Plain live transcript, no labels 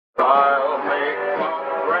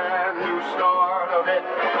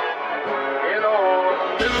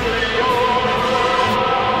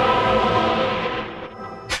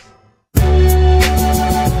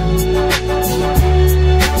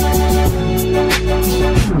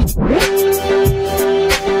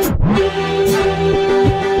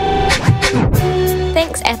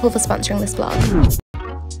for sponsoring this vlog.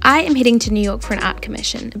 I am heading to New York for an art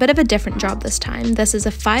commission, a bit of a different job this time. This is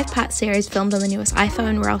a 5-part series filmed on the newest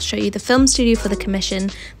iPhone where I'll show you the film studio for the commission,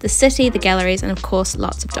 the city, the galleries, and of course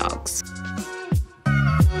lots of dogs.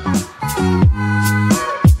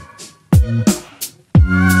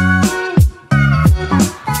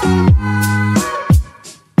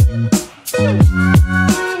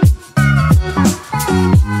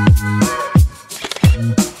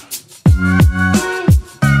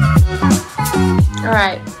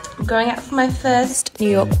 Alright, I'm going out for my first New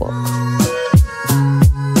York walk.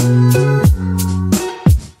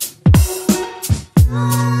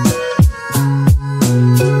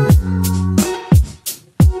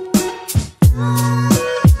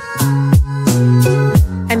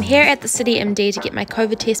 I'm here at the City MD to get my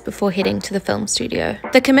COVID test before heading to the film studio.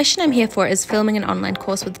 The commission I'm here for is filming an online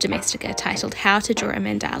course with Domestika titled How to Draw a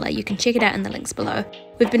Mandala. You can check it out in the links below.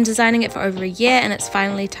 We've been designing it for over a year and it's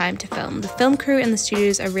finally time to film. The film crew and the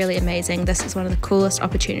studios are really amazing. This is one of the coolest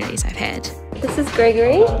opportunities I've had. This is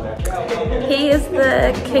Gregory. He is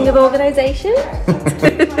the king of organisation.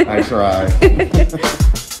 I try.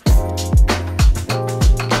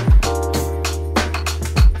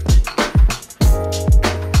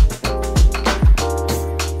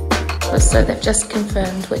 So they've just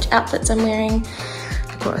confirmed which outfits I'm wearing.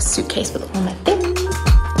 I brought a suitcase with all my things.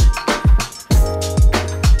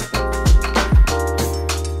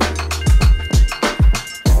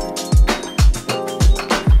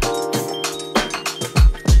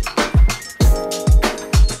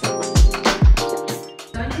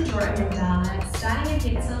 I'm going to draw a mandala, starting in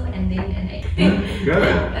pencil and then in ink. Good.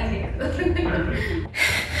 Okay.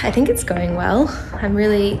 I think it's going well. I'm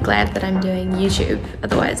really glad that I'm doing YouTube.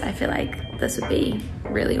 Otherwise, I feel like this would be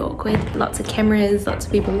really awkward. Lots of cameras, lots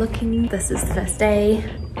of people looking. This is the first day.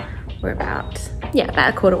 We're about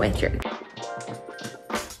a quarter way through.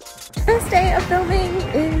 First day of filming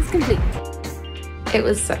is complete. It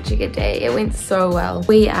was such a good day. It went so well.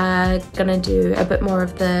 We are gonna do a bit more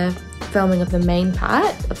of the filming of the main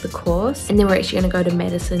part of the course, and then we're actually gonna go to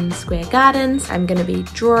Madison Square Gardens. I'm gonna be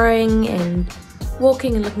drawing and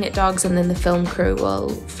walking and looking at dogs, and then the film crew will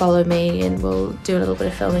follow me and we'll do a little bit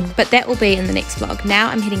of filming. But that will be in the next vlog. Now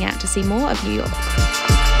I'm heading out to see more of New York.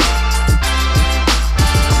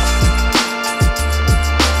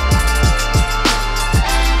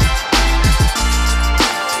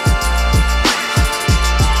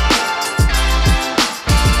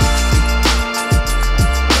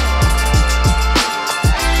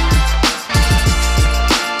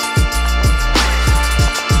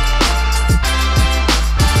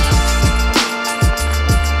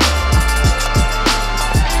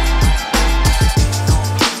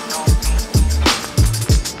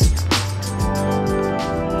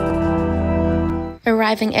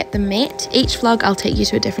 Arriving at the Met. Each vlog I'll take you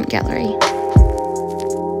to a different gallery.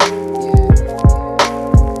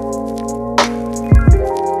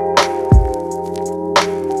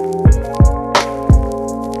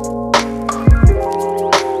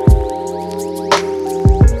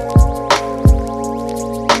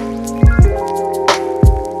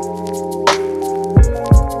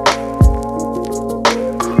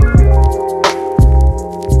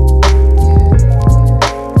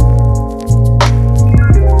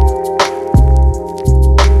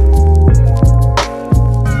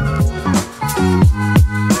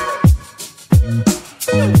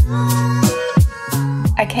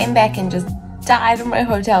 Back and just died on my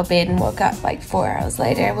hotel bed and woke up like 4 hours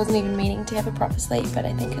later. I wasn't even meaning to have a proper sleep, but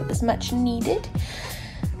I think it was much needed.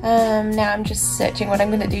 Now I'm just searching what I'm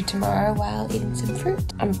going to do tomorrow while eating some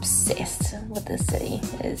fruit. I'm obsessed with this city.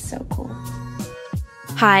 It is so cool.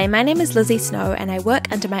 Hi, my name is Lizzie Snow and I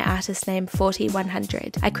work under my artist name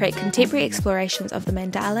 40100. I create contemporary explorations of the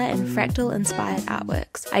mandala and fractal-inspired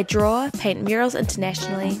artworks. I draw, paint murals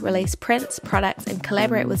internationally, release prints, products, and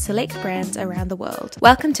collaborate with select brands around the world.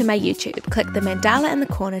 Welcome to my YouTube. Click the mandala in the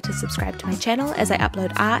corner to subscribe to my channel as I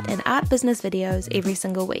upload art and art business videos every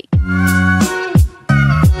single week.